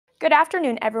Good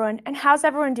afternoon, everyone, and how's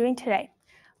everyone doing today?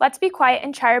 Let's be quiet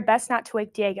and try our best not to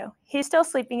wake Diego. He's still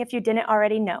sleeping if you didn't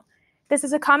already know. This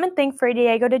is a common thing for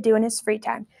Diego to do in his free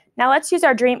time. Now let's use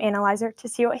our dream analyzer to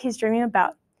see what he's dreaming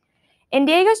about. In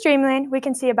Diego's dreamland, we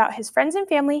can see about his friends and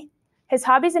family, his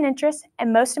hobbies and interests,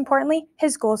 and most importantly,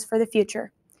 his goals for the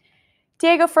future.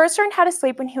 Diego first learned how to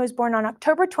sleep when he was born on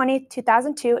October 20,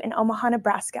 2002 in Omaha,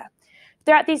 Nebraska.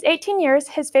 Throughout these 18 years,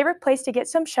 his favorite place to get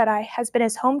some shut-eye has been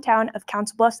his hometown of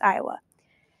Council Bluffs, Iowa.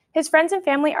 His friends and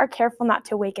family are careful not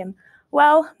to wake him.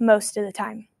 Well, most of the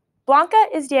time. Blanca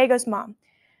is Diego's mom.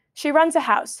 She runs a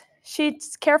house.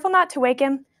 She's careful not to wake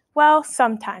him. Well,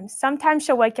 sometimes. Sometimes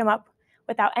she'll wake him up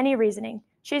without any reasoning.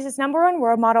 She's his #1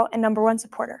 role model and #1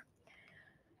 supporter.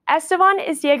 Esteban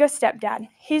is Diego's stepdad.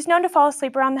 He's known to fall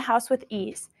asleep around the house with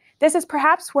ease. This is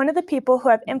perhaps one of the people who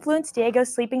have influenced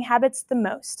Diego's sleeping habits the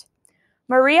most.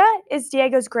 Maria is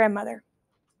Diego's grandmother.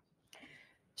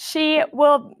 She's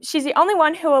the only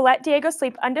one who will let Diego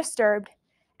sleep undisturbed,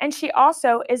 and she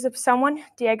also is someone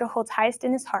Diego holds highest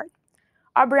in his heart.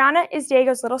 Aubriana is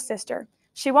Diego's little sister.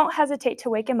 She won't hesitate to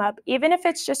wake him up, even if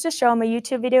it's just to show him a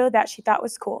YouTube video that she thought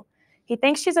was cool. He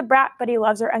thinks she's a brat, but he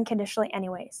loves her unconditionally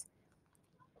anyways.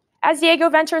 As Diego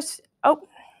ventures,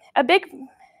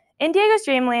 in Diego's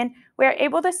dreamland, we are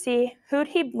able to see who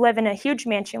he'd live in a huge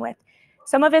mansion with.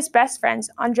 Some of his best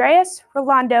friends, Andreas,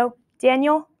 Rolando,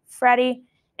 Daniel, Freddie,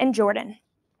 and Jordan.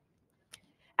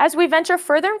 As we venture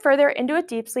further and further into a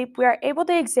deep sleep, we are able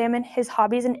to examine his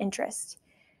hobbies and interests.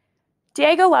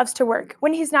 Diego loves to work.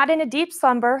 When he's not in a deep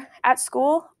slumber, at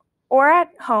school, or at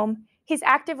home, he's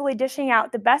actively dishing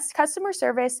out the best customer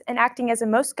service and acting as a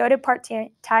most goated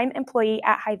part-time employee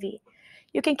at Hy-Vee.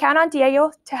 You can count on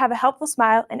Diego to have a helpful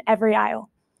smile in every aisle.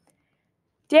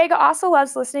 Diego also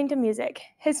loves listening to music.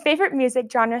 His favorite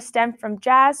music genres stem from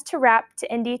jazz to rap to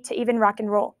indie to even rock and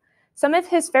roll. Some of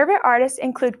his favorite artists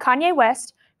include Kanye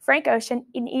West, Frank Ocean,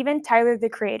 and even Tyler, the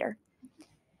Creator.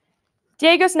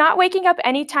 Diego's not waking up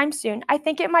anytime soon. I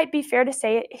think it might be fair to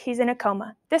say he's in a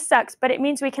coma. This sucks, but it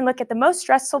means we can look at the most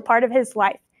stressful part of his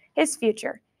life, his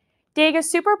future. Diego's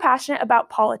super passionate about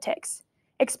politics,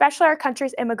 especially our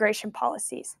country's immigration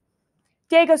policies.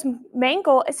 Diego's main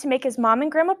goal is to make his mom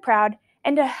and grandma proud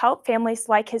and to help families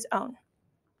like his own.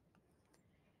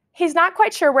 He's not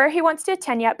quite sure where he wants to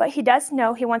attend yet, but he does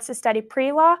know he wants to study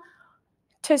pre-law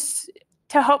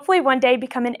to hopefully one day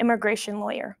become an immigration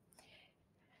lawyer.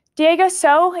 Diego's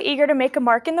so eager to make a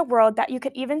mark in the world that you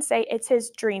could even say it's his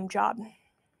dream job.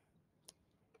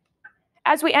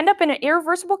 As we end up in an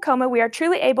irreversible coma, we are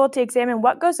truly able to examine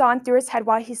what goes on through his head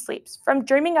while he sleeps, from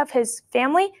dreaming of his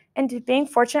family and to being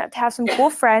fortunate to have some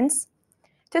cool friends,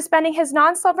 to spending his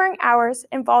non-slumbering hours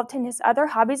involved in his other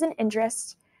hobbies and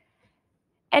interests,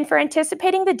 and for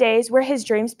anticipating the days where his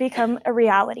dreams become a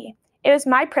reality. It was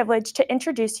my privilege to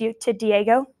introduce you to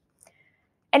Diego.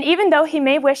 And even though he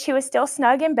may wish he was still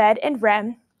snug in bed in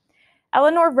REM,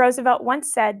 Eleanor Roosevelt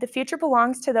once said, "The future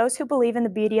belongs to those who believe in the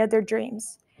beauty of their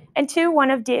dreams." And to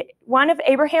one of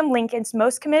Abraham Lincoln's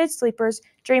most committed sleepers,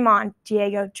 dream on,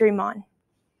 Diego, dream on.